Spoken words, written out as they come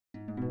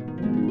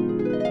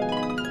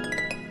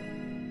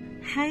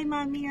Hi,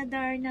 Mami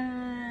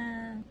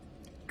Adarna!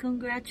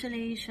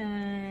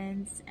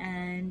 Congratulations!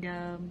 And,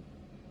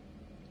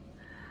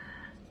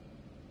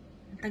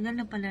 tagal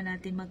na pala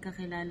natin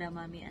magkakilala,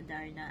 Mami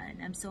Adarna.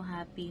 And I'm so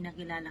happy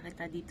nakilala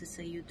kita dito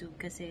sa YouTube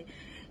kasi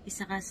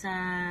isa ka sa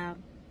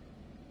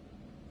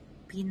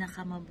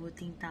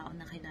pinakamabuting tao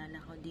na kilala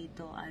ko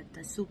dito at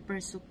super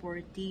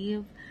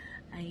supportive.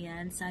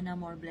 Ayan, sana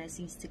more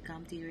blessings to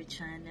come to your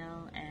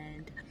channel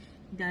and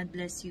God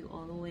bless you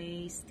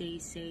always. Stay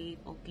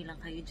safe. Okay lang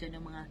kayo dyan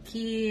ng mga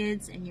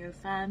kids and your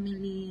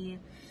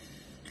family.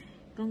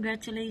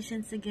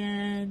 Congratulations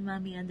again,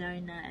 Mami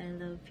Adarna. I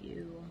love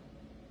you.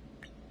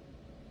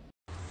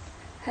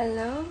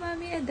 Hello,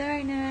 Mami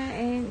Adarna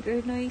and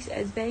Girl Noise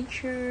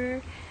Adventure.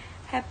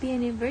 Happy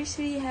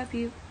anniversary,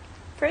 happy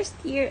first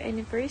year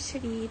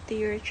anniversary to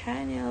your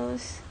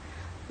channels,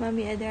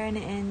 Mami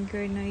Adarna and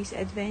Girl Noise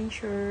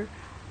Adventure.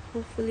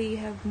 Hopefully you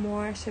have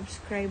more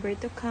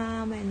subscribers to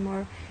come and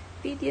more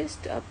videos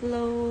to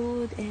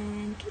upload,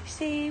 and keep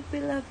safe.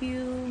 We love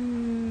you.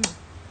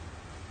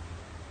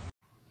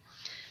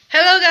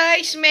 Hello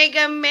guys!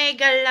 Mega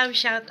love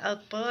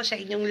shoutout po sa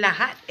inyong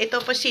lahat.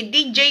 Ito po si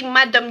DJ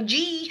Madam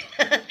G.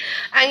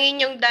 Ang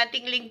inyong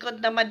dating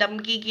lingkod na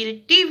Madam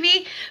Gigil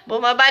TV.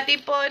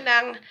 Bumabati po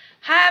ng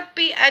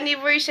happy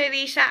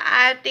anniversary sa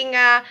ating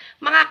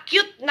mga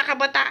cute na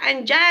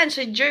kabataan dyan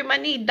sa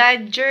Germany.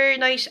 Dodger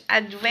Noise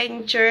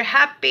Adventure.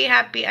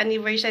 Happy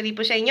anniversary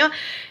po sa inyo.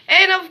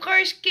 And of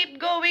course, keep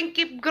going,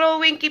 keep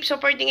growing, keep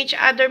supporting each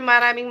other.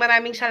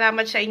 Maraming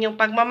salamat sa inyong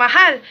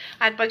pagmamahal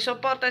at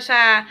pagsuporta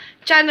sa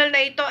channel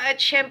na ito. At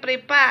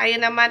syempre pa,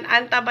 ayan naman,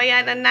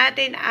 antabayanan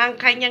natin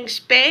ang kanyang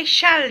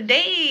special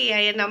day.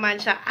 Ayan naman,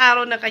 sa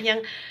araw na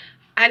kanyang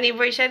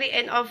anniversary.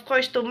 And of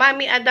course, to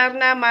Mami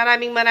Adarna,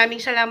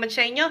 maraming salamat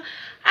sa inyo.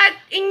 At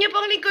inyo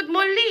pong lingkod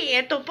muli,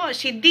 ito po,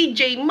 si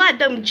DJ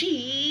Madam G.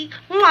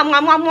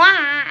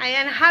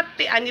 Ayan,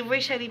 happy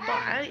anniversary po.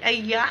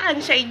 Ayan,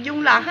 sa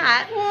inyong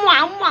lahat.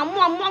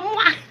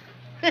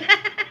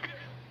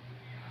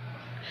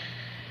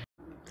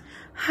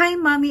 Hi,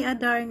 Mami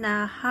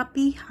Adarna.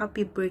 Happy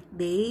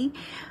birthday.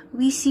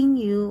 Wishing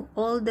you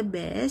all the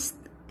best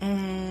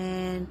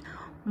and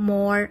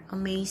more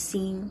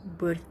amazing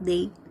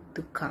birthday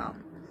to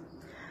come.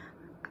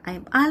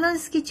 I'm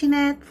Alon's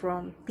Kitchenette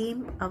from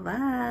Team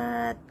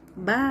Abat.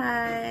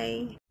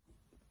 Bye!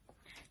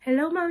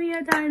 Hello, Mami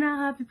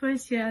Adarna. Happy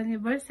first year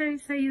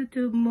anniversary sa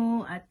YouTube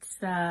mo at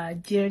sa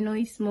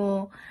Noise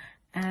mo.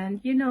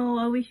 And,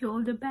 I wish you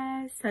all the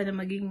best. Sana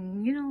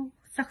maging,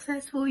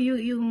 successful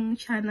yung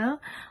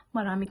channel.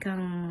 Marami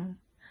kang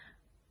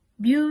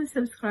views,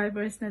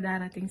 subscribers na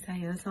darating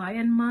sa'yo. So,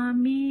 ayan,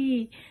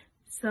 Mami.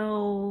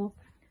 So,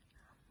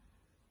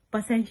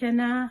 pasensya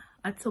na.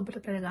 At sobra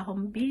talaga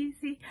akong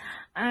busy.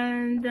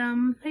 And,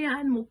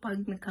 hayaan mo,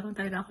 pag nagkaroon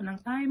talaga ako ng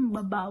time,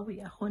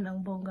 babawi ako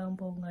ng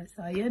bonggang-bongga.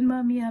 So, ayan,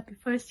 Mami, happy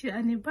first year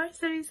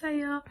anniversary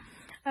sa'yo.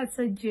 At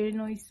sa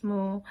Noise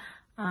mo,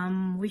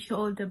 wish you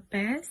all the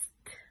best.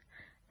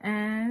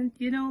 And,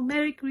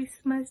 Merry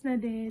Christmas na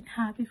din.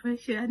 Happy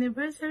first year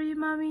anniversary,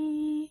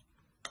 Mami.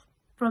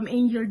 From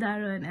Angel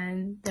Daron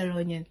and the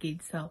Ronian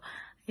Kids. So,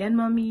 ayan,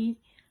 Mami.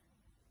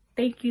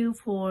 Thank you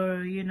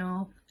for,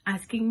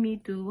 asking me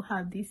to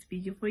have this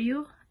video for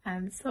you.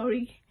 I'm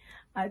sorry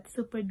at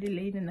super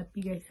delay na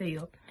napigay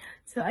sa'yo.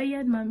 So,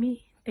 ayan,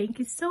 Mami. Thank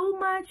you so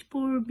much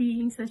for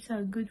being such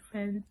a good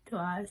friend to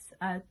us.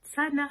 At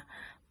sana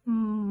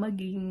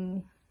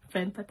maging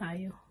friend pa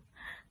tayo.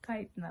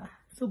 Kahit na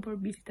super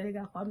busy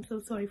talaga ako. I'm so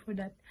sorry for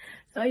that.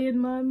 So,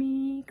 ayan,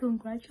 Mami.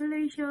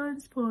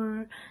 Congratulations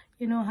for,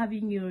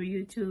 having your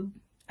YouTube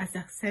a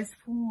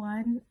successful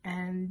one.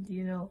 And,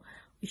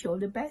 wish you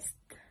all the best.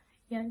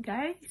 Yan,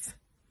 guys.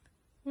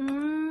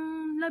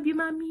 Love you,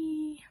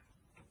 Mami.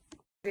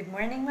 Good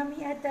morning,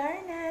 Mami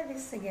Adarna.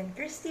 This is again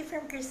Christy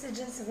from Christy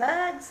Jones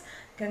Vlogs.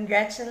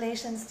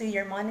 Congratulations to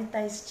your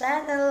monetized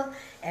channel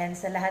and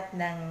sa lahat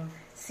ng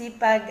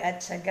sipag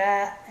at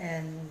syaga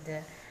and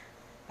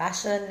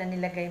passion na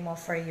nilagay mo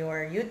for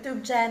your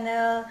YouTube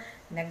channel.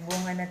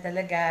 Nagbunga na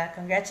talaga.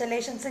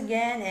 Congratulations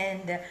again,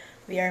 and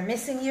we are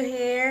missing you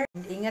here.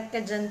 And ingat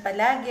ka dyan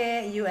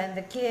palagi, you and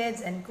the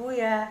kids and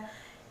kuya.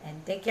 And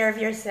take care of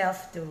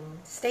yourself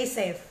too. Stay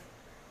safe.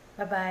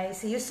 Bye-bye.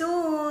 See you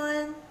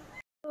soon!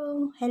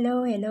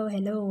 Hello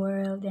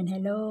world, and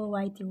hello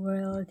YT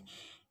world.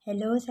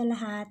 Hello sa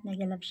lahat.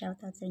 Nag-love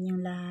shoutout sa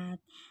inyong lahat.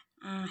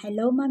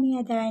 Hello, Mami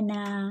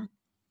Adarna.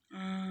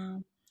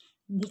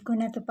 Hindi ko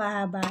na ito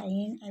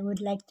pahabain. I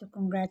would like to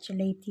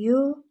congratulate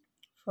you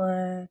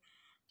for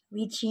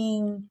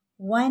reaching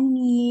 1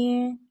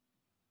 year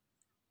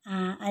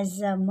as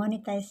a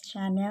monetized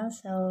channel.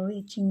 So,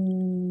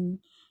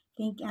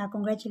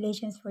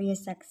 congratulations for your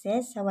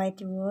success sa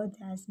YT World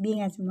as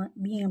being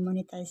a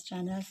monetized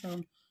channel.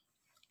 So,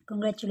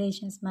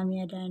 congratulations,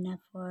 Mami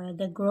Adarna, for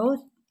the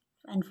growth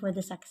and for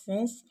the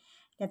success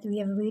that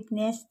we have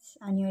witnessed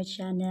on your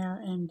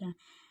channel.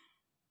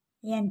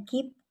 And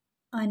keep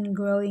on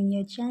growing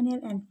your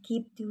channel and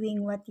keep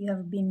doing what you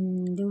have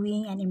been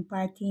doing and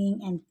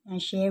imparting and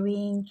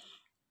sharing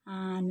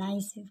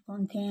nice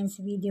contents,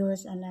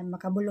 videos,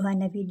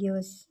 makabuluhan na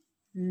videos,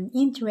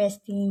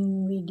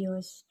 interesting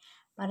videos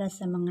para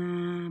sa mga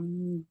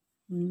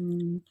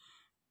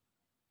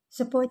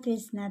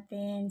supporters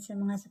natin, sa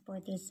mga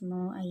supporters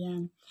mo.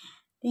 Ayan.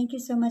 Thank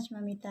you so much,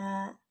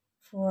 Mamita,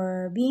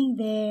 for being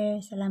there.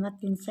 Salamat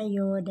din sa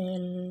iyo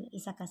dahil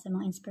isa ka sa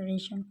mga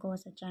inspiration ko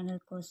sa channel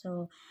ko.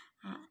 So,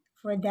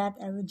 for that,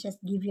 I will just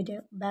give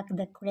you back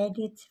the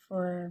credit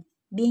for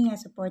being a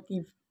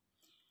supportive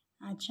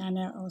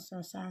channel also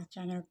sa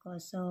channel ko.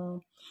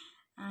 So,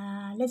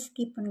 let's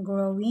keep on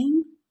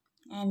growing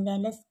and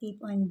let's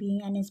keep on being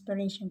an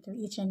inspiration to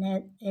each and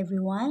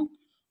everyone,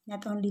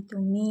 not only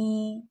to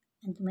me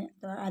and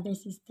to our other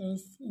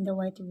sisters in the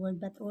white world,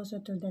 but also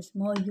to the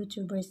small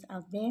YouTubers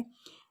out there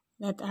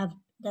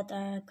that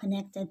are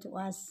connected to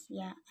us.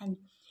 Yeah, and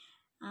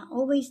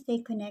always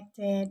stay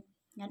connected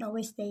and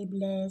always stay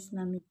blessed,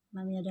 Mami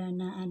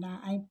Adarna. And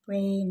I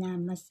pray na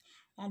mas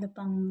lalo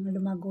pang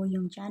lumago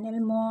yung channel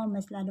mo,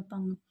 mas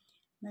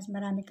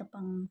marami ka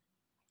pang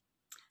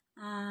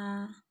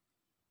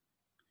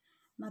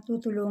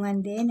matutulungan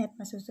din at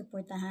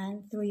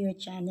masusuportahan through your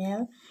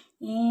channel.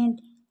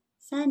 And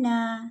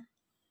sana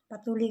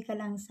patuloy ka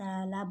lang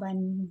sa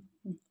laban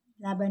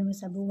mo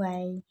sa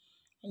buhay.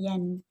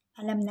 Ayan,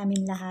 alam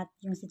namin lahat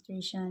yung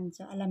situation.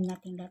 So, alam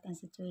natin lahat ang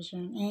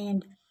situation.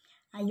 And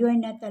you are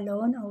not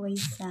alone.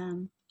 Always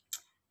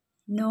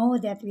know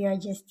that we are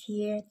just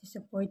here to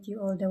support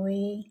you all the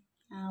way.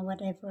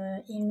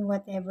 In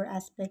whatever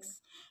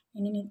aspects,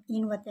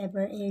 in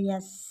whatever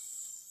areas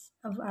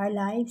of our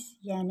lives.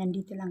 Yan,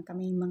 nandito lang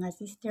kami mga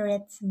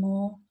sisterettes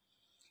mo,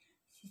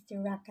 Sister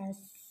Rakas.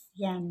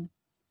 Yan.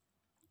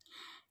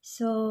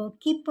 So,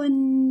 keep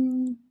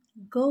on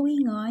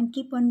going on,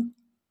 keep on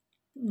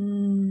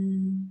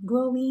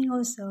growing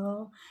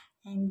also,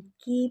 and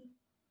keep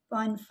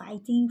on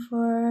fighting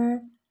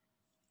for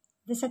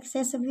the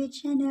success of your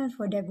channel,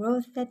 for the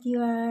growth that you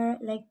are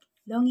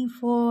longing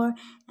for,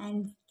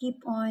 and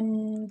keep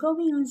on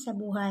going on sa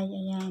buhay.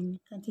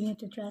 Ayan, continue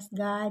to trust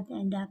God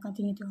and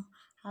continue to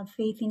have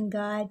faith in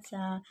God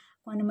sa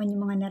kung ano man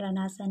yung mga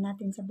naranasan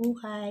natin sa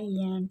buhay.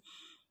 Ayan,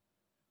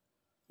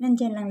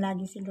 nandyan lang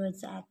lagi si Lord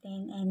sa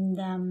atin. And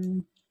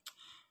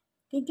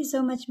thank you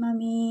so much,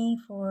 Mami,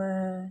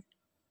 for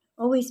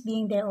always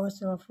being there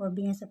also, for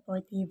being a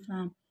supportive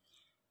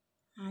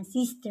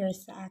sister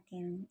sa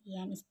akin.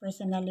 Ayan, is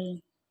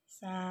personally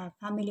sa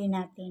family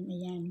natin.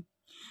 Ayan.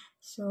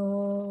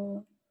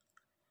 So,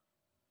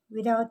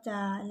 without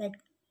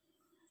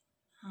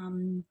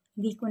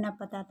hindi ko na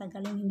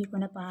patatagalin, hindi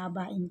ko na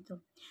pahabain to.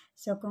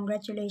 So,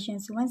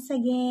 congratulations once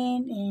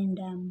again,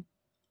 and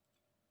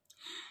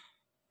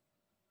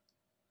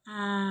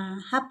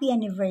happy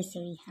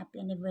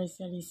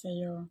anniversary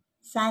sa'yo.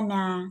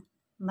 Sana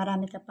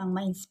marami ka pang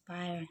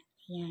ma-inspire.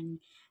 Ayan.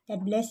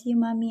 God bless you,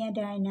 Mami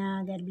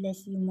Adarna. God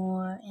bless you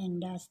more,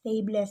 and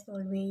stay blessed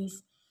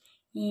always.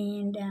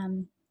 And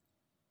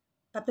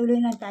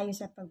patuloy lang tayo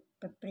sa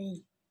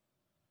pag-pray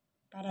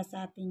para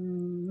sa ating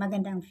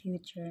magandang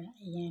future.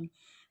 Ayan.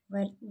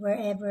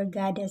 Wherever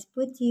God has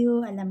put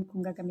you, alam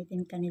kong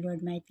gagamitin ka ni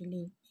Lord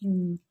mightily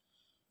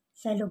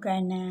sa lugar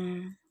na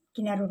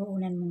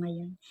kinaroroonan mo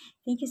ngayon.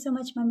 Thank you so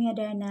much, Mami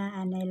Adarna,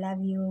 and I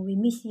love you. We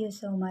miss you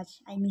so much.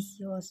 I miss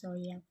you also.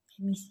 Yeah, I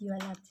miss you a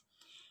lot.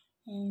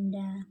 And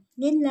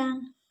yun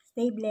lang.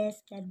 Stay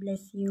blessed. God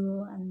bless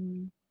you.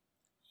 And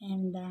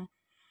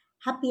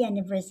happy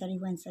anniversary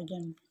once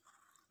again.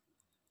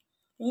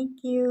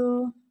 Thank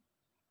you.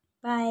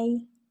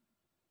 Bye.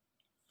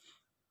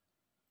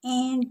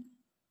 And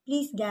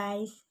please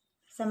guys,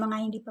 sa mga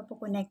hindi pa po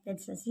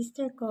connected sa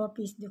sister ko,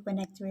 please do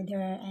connect with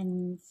her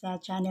and sa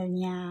channel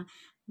niya,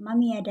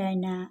 Mami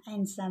Adarna,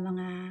 and sa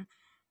mga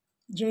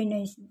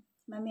journeys,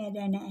 Mami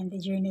Adarna and the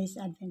Journeys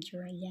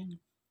Adventure.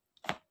 Yan.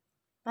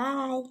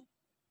 Bye.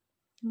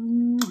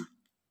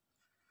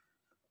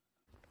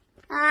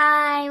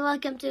 Hi,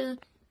 welcome to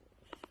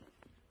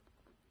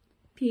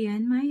Pia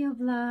and Maya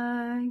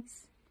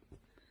Vlogs.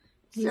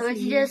 So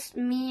it's just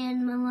me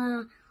and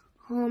Mama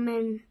home,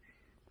 and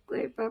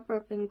Great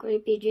Papa and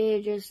Great PJ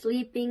are just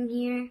sleeping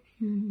here,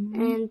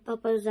 and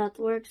Papa's at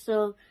work,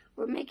 so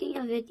we're making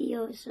a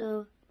video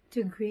so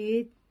to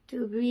greet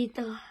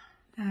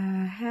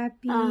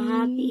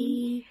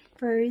happy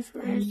first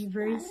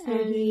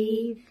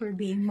anniversary for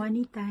being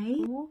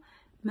monetized,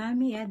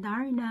 Mami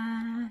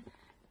Adarna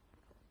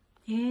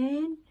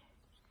and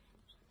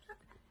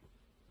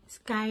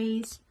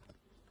Sky's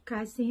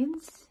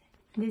cousins,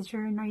 the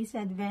Journeys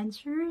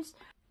Adventures.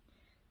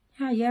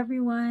 Hi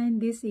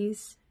everyone, this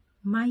is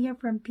Maya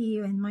from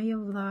Pio and Maya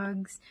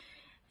Vlogs.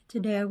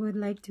 Today I would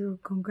like to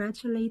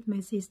congratulate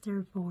my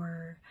sister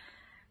for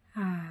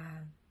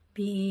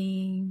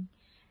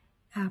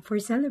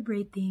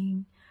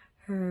celebrating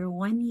her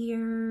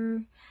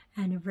 1-year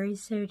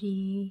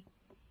anniversary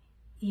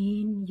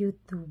in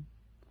YouTube.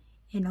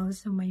 And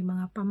also my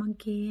mga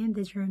pamangkin,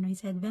 the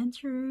Journeys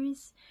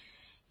Adventures.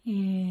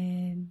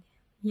 And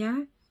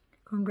yeah,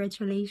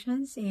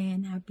 congratulations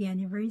and happy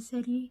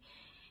anniversary.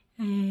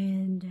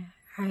 And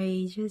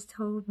I just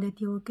hope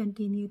that you will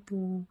continue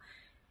to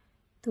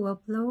to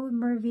upload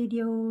more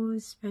videos,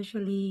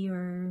 especially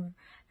your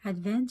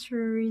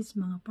adventures,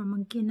 mga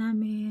pamangkin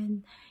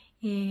namin,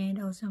 and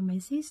also my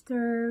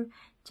sister.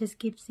 Just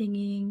keep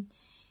singing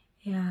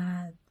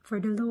for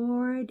the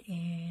Lord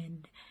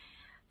and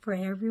for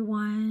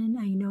everyone.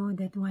 I know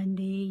that one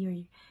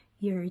day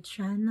your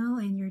channel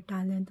and your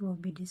talent will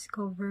be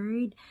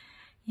discovered,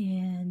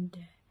 and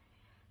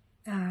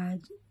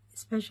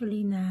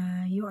especially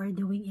na you are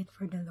doing it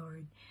for the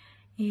Lord.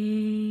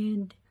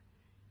 And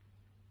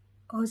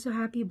also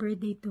happy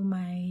birthday to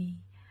my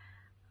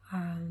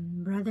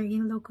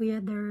brother-in-law,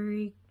 Kuya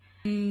Derek,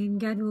 and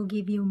God will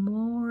give you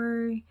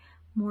more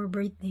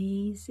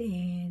birthdays,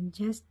 and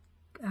just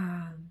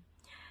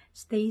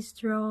stay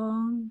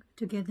strong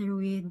together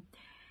with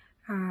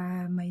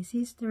my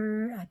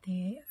sister,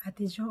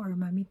 Ate Jo or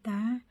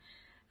Mamita.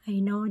 I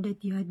know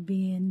that you had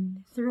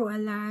been through a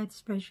lot,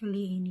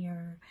 especially in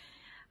your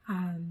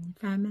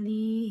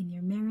family, in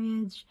your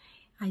marriage.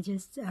 I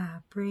just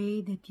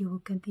pray that you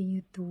will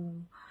continue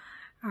to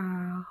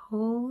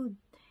hold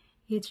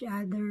each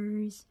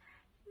other's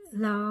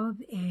love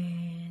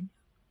and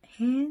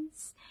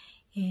hands,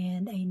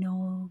 and I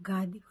know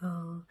God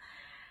will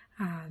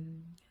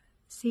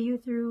see you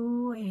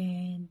through,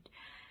 and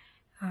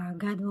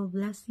God will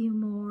bless you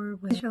more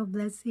with special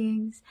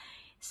blessings,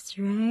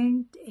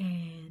 strength,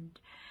 and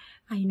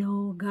I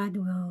know God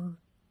will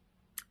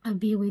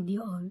be with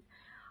you all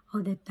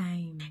the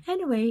time.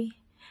 Anyway,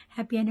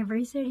 happy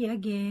anniversary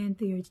again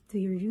to your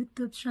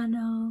YouTube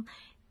channel,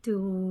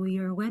 to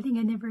your wedding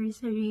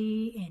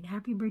anniversary, and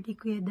happy birthday,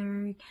 Kuya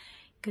Dirk.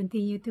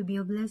 Continue to be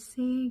a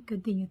blessing,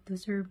 continue to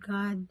serve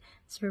God,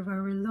 serve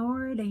our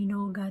Lord. I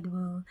know God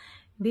will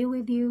be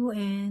with you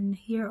and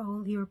hear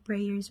all your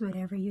prayers,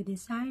 whatever you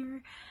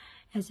desire.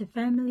 As a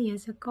family,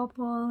 as a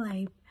couple,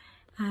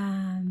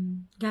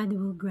 God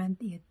will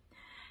grant it.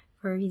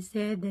 For He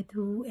said that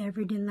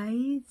whoever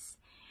delights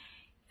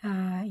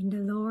in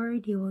the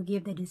Lord, He will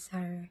give the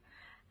desire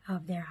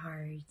of their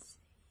hearts.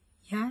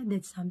 Yeah,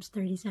 that's Psalms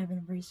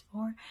 37 verse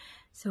 4.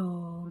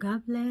 So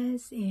God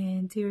bless,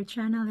 and to your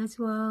channel as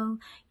well.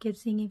 Keep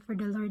singing for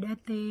the Lord,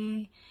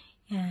 Ate.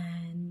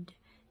 And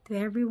to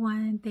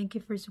everyone, thank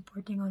you for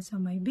supporting also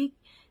my big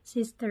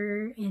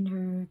sister and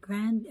her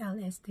grand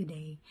LS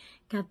today.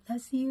 God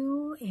bless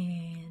you,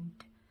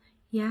 and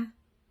yeah,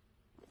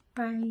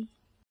 bye.